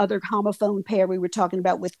in that other homophone pair we were talking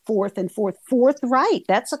about with fourth and fourth, forthright.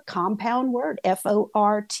 That's a compound word.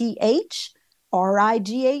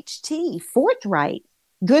 F-O-R-T-H-R-I-G-H-T. Forthright.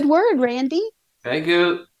 Good word, Randy. Thank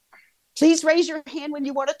you. Please raise your hand when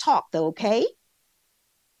you want to talk, though. Okay.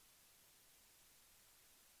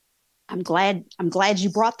 I'm glad you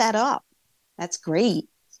brought that up. That's great.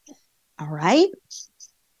 All right.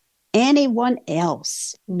 Anyone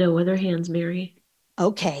else? No other hands, Mary.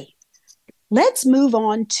 Okay. Let's move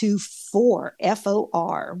on to 4,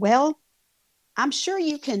 F-O-R. Well, I'm sure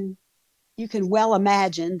you can well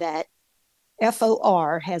imagine that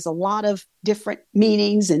F-O-R has a lot of different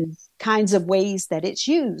meanings and kinds of ways that it's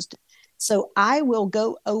used. So I will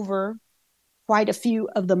go over quite a few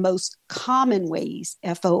of the most common ways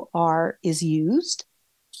F-O-R is used.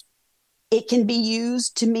 It can be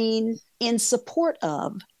used to mean in support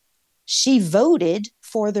of. She voted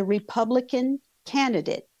for the Republican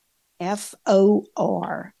candidate,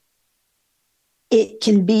 F-O-R. It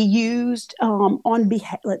can be used on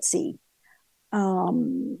behalf, let's see,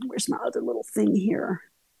 where's my other little thing here?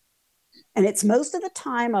 And it's most of the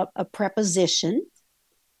time a preposition.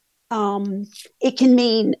 It can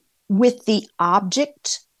mean with the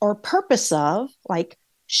object or purpose of, like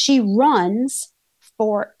she runs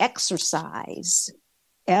for exercise,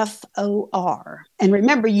 FOR. And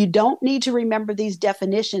remember, you don't need to remember these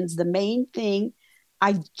definitions. The main thing,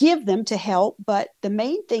 I give them to help, but the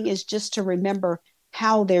main thing is just to remember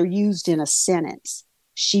how they're used in a sentence.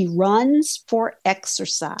 She runs for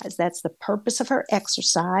exercise. That's the purpose of her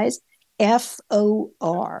exercise,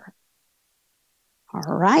 FOR.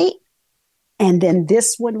 All right. And then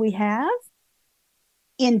this one we have,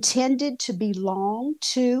 intended to belong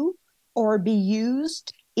to or be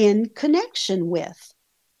used in connection with.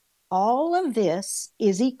 All of this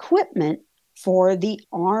is equipment for the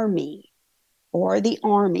Army, or the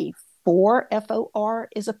Army. For FOR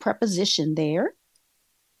is a preposition there.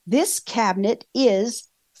 This cabinet is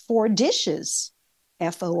for dishes,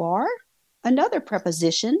 FOR, another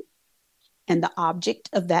preposition, and the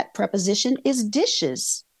object of that preposition is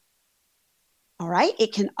dishes. All right,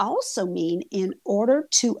 it can also mean in order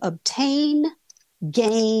to obtain,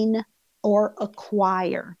 gain, or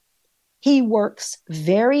acquire. He works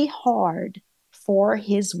very hard for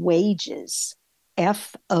his wages,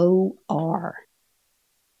 FOR.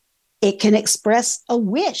 It can express a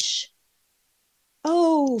wish.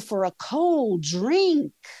 Oh, for a cold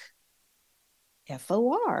drink,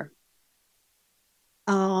 FOR.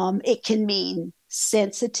 It can mean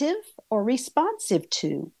sensitive or responsive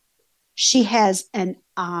to. She has an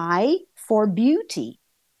eye for beauty,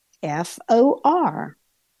 FOR.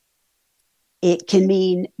 It can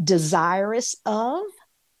mean desirous of.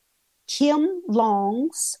 Kim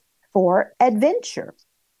longs for adventure,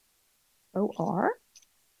 OR.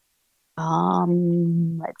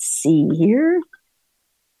 Let's see here.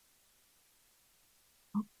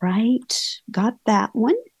 All right, got that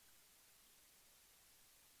one.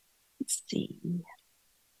 Let's see.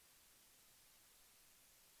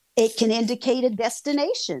 It can indicate a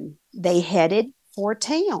destination. They headed for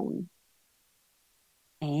town.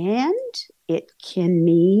 And it can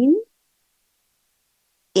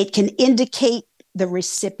indicate the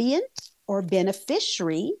recipient or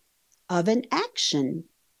beneficiary of an action.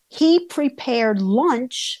 He prepared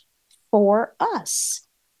lunch for us,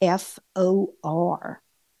 FOR.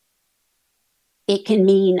 It can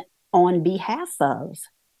mean on behalf of.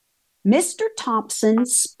 Mr. Thompson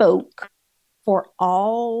spoke for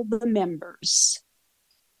all the members,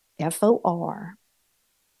 FOR.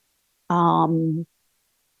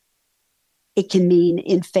 It can mean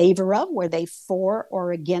in favor of, were they for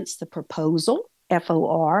or against the proposal,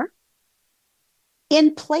 FOR.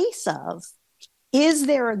 In place of, is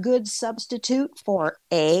there a good substitute for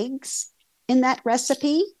eggs in that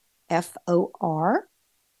recipe, FOR.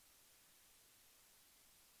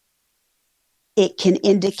 It can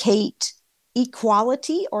indicate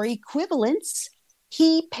equality or equivalence.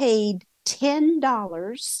 He paid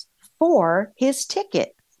 $10 for his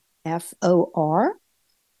ticket, FOR.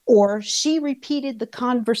 Or she repeated the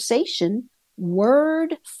conversation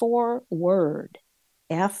word for word,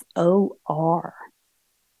 FOR.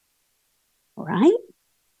 Right?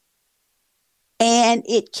 And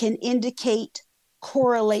it can indicate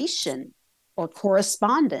correlation or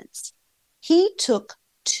correspondence. He took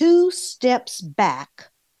 2 steps back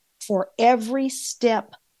for every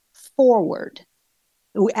step forward.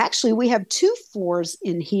 We have 2 fours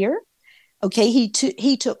in here. Okay, he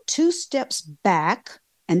took 2 steps back,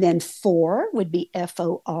 and then 4 would be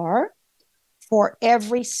FOR for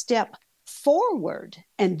every step forward.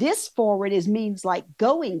 And this forward means like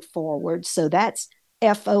going forward. So that's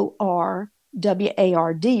FORWARD.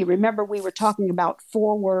 Remember, we were talking about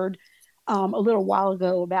forward a little while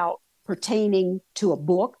ago about pertaining to a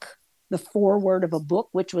book, the foreword of a book,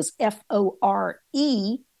 which was FOREWORD.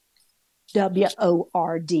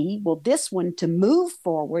 Well, this one, to move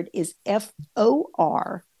forward, is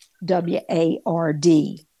FORWARD.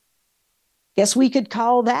 Guess we could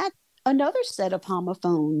call that another set of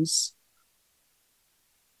homophones.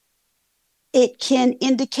 It can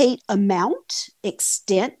indicate amount,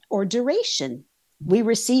 extent, or duration. We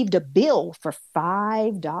received a bill for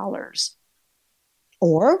 $5.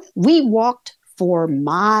 Or we walked for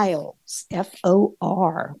miles,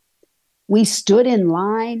 FOR. We stood in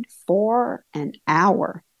line for an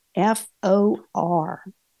hour, FOR.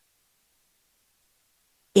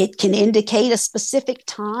 It can indicate a specific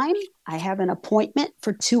time. I have an appointment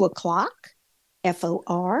for 2:00,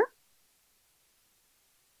 FOR.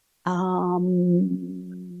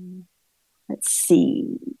 Let's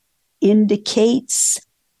see. Indicates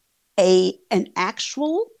an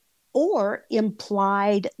actual or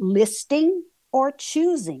implied listing or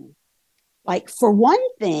choosing. Like, for one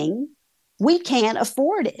thing, we can't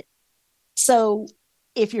afford it. So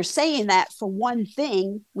if you're saying that for one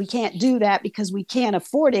thing, we can't do that because we can't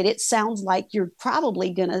afford it. It sounds like you're probably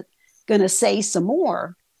gonna say some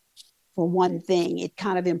more for one thing. It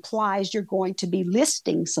kind of implies you're going to be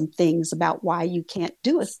listing some things about why you can't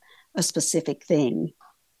do a specific thing.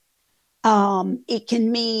 It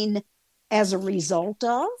can mean as a result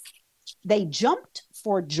of, they jumped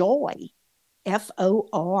for joy,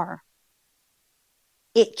 FOR.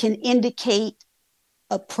 It can indicate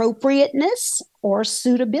appropriateness or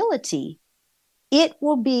suitability. It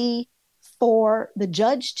will be for the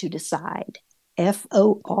judge to decide,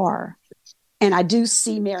 FOR. And I do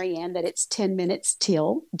see, Marianne, that it's 10 minutes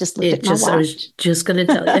till. Just looked at my watch. I was just going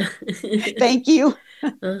to tell you. Thank you.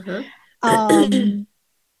 Uh-huh.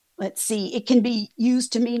 Let's see. It can be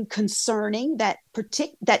used to mean concerning that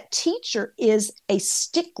teacher is a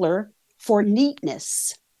stickler for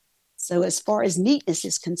neatness. So as far as neatness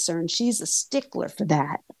is concerned, she's a stickler for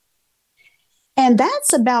that. And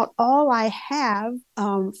that's about all I have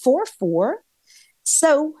for.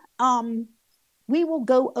 So we will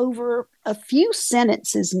go over a few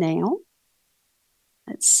sentences now.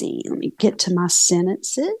 Let's see. Let me get to my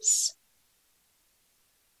sentences.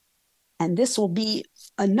 And this will be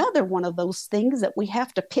another one of those things that we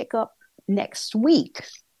have to pick up next week.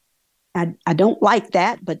 I don't like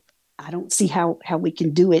that, but I don't see how we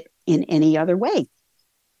can do it in any other way.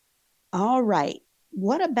 All right.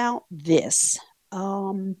 What about this?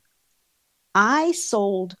 I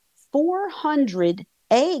sold 400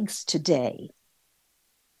 eggs today.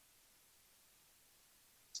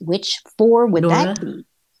 Which 4 would Nora? that be?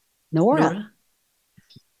 Nora.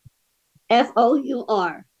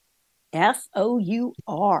 FOUR.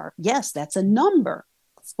 FOUR. Yes, that's a number.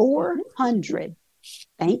 400.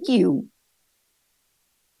 Thank you.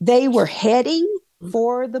 They were heading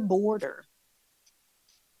for the border.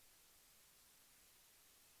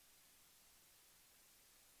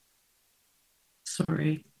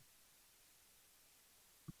 Sorry.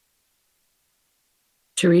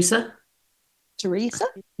 Teresa? Teresa?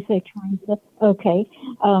 You say Teresa. Okay.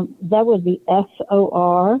 That would be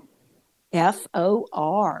FOR.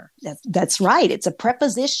 FOR. That's right. It's a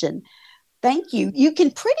preposition. Thank you. You can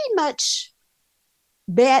pretty much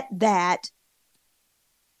bet that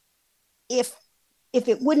if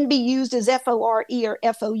it wouldn't be used as FORE or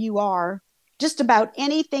FOUR, just about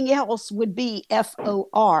anything else would be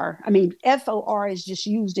FOR. I mean, FOR is just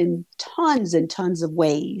used in tons and tons of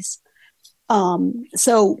ways. And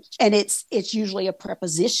it's usually a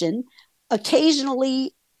preposition.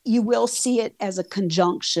 Occasionally, you will see it as a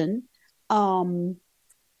conjunction.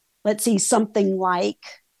 Let's see, something like,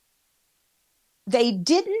 they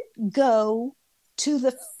didn't go to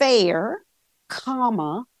the fair,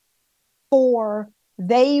 comma, for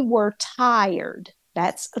they were tired.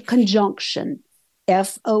 That's a conjunction,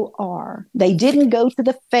 FOR. They didn't go to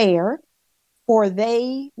the fair, for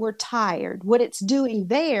they were tired. What it's doing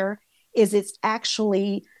there is it's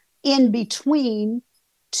actually in between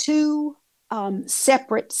two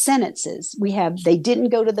separate sentences. We have, they didn't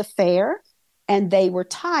go to the fair and they were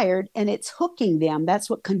tired, and it's hooking them. That's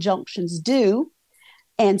what conjunctions do.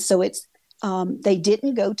 And so it's, they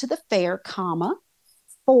didn't go to the fair, comma,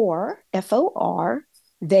 for, FOR,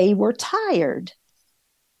 they were tired.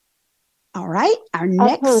 All right, our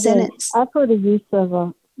next sentence. I've heard the use of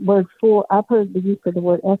a word for. I've heard the use of the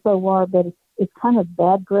word FOR, but it's kind of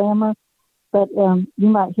bad grammar. But you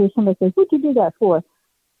might hear somebody say, "What'd you do that for?"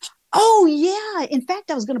 Oh yeah. In fact,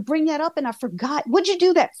 I was going to bring that up and I forgot. What'd you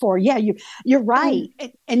do that for? Yeah, you're right.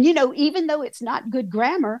 And you know, even though it's not good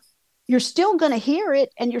grammar, you're still going to hear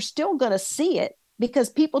it and you're still going to see it because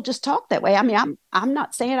people just talk that way. I mean, I'm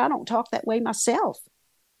not saying I don't talk that way myself,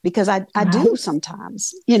 because I do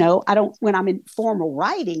sometimes. You know, I don't, when I'm in formal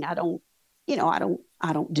writing, I don't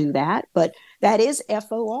do that. But that is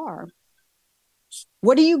FOR.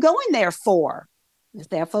 What are you going there for? It's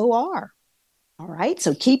FOR. All right,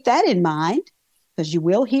 so keep that in mind because you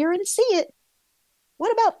will hear and see it.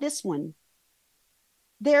 What about this one?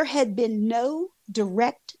 There had been no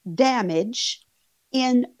direct damage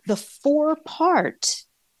in the forepart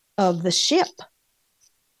of the ship.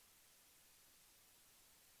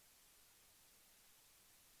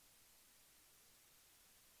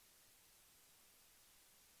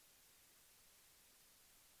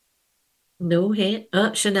 No hand.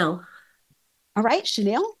 Chanel. All right,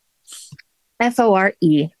 Chanel. FORE.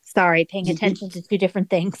 Sorry, paying attention to two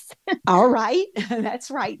different things. All right.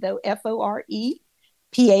 That's right, though. FORE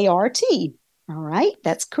PART. All right.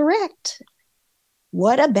 That's correct.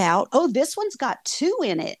 What about, this one's got 2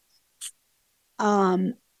 in it.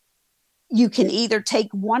 You can either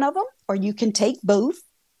take one of them or you can take both.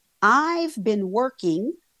 I've been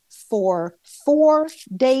working for 4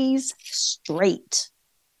 days straight?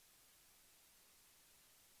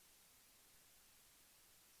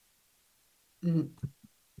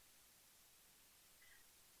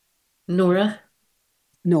 Nora.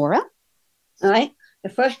 Nora? All right. The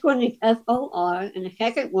first one is FOR and the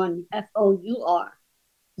second one is FOUR.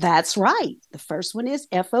 That's right. The first one is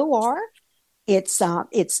FOR. It's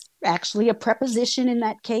actually a preposition in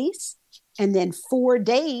that case. And then 4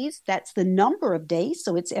 days, that's the number of days.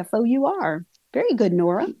 So it's FOUR. Very good,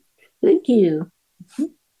 Nora. Thank you.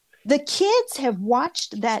 The kids have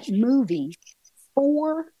watched that movie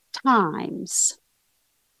 4 times.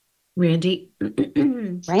 Randy.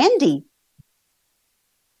 Randy.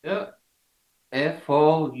 Yeah.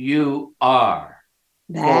 FOUR.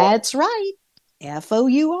 That's right.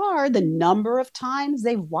 FOUR, the number of times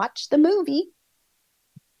they've watched the movie.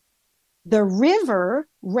 The river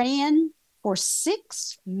ran for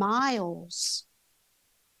 6 miles.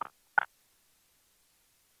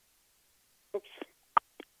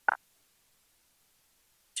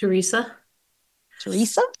 Teresa.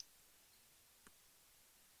 Teresa?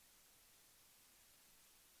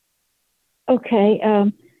 Okay.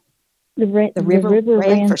 The river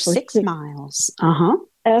ran for 6 6 miles.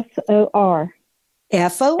 FOR.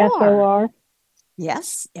 FOR.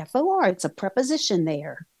 Yes, FOR. It's a preposition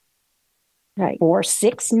there. Right. For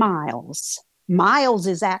 6 miles. Miles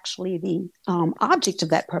is actually the object of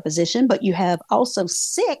that preposition, but you have also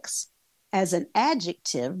 6 as an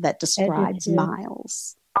adjective that describes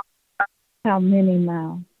miles. How many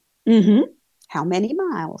miles? How many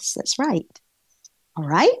miles? That's right. All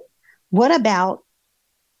right. What about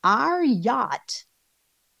our yacht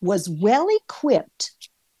was well equipped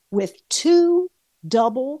with 2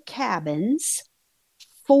 double cabins,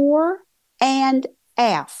 fore and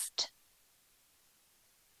aft?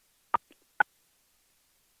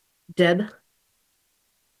 Deb.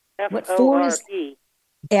 What fore is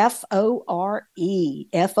FORE.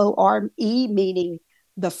 FORE meaning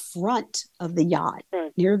the front of the yacht,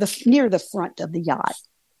 near the front of the yacht.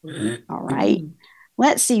 All right.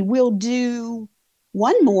 Let's see. We'll do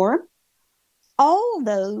one more. All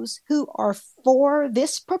those who are for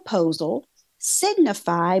this proposal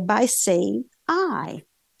signify by saying "I"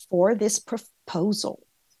 for this proposal.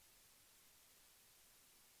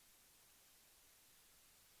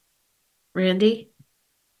 Randy.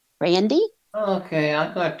 Randy? Okay,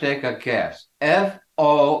 I'm going to take a guess.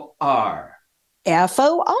 FOR.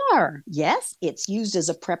 FOR. Yes, it's used as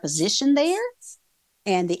a preposition there.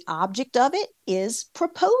 And the object of it is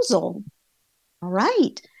proposal. All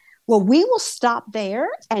right. Well, we will stop there.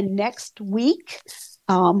 And next week,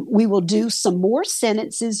 we will do some more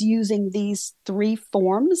sentences using these 3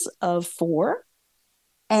 forms of for.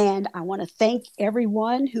 And I want to thank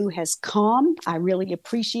everyone who has come. I really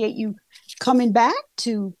appreciate you coming back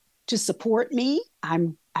to support me.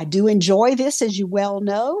 I do enjoy this, as you well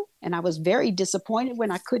know. And I was very disappointed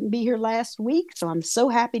when I couldn't be here last week. So I'm so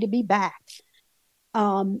happy to be back.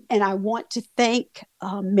 And I want to thank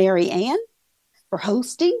Mary Ann for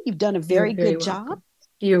hosting. You've done a very good job.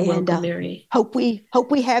 You're welcome, Mary. Hope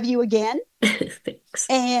we have you again. Thanks.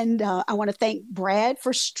 And I want to thank Brad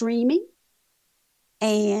for streaming.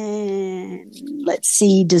 And let's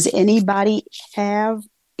see, does anybody have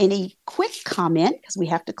any quick comment? Because we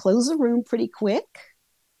have to close the room pretty quick.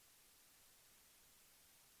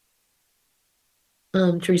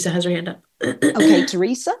 Teresa has her hand up. Okay,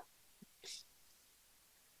 Teresa.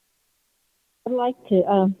 I'd like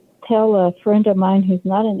to tell a friend of mine who's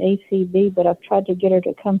not an ACB, but I've tried to get her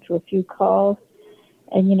to come to a few calls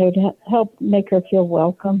and, to help make her feel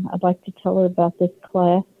welcome. I'd like to tell her about this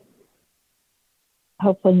class.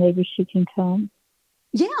 Hopefully maybe she can come.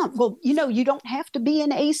 Yeah, well, you don't have to be an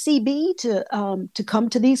ACB to come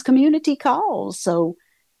to these community calls. So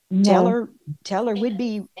No. tell her we'd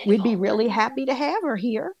be really happy to have her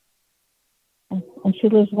here. And she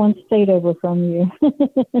lives one state over from you.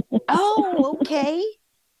 Oh, okay.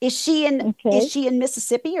 Is she in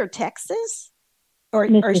Mississippi or Texas? Or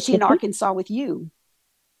is she in Arkansas with you?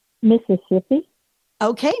 Mississippi.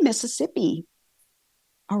 Okay, Mississippi.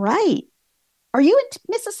 All right. Are you in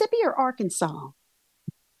Mississippi or Arkansas?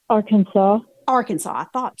 Arkansas. Arkansas, I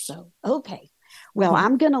thought so. Okay. Well,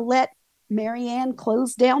 I'm going to let Mary Ann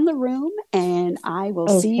close down the room, and I will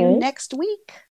see you next week.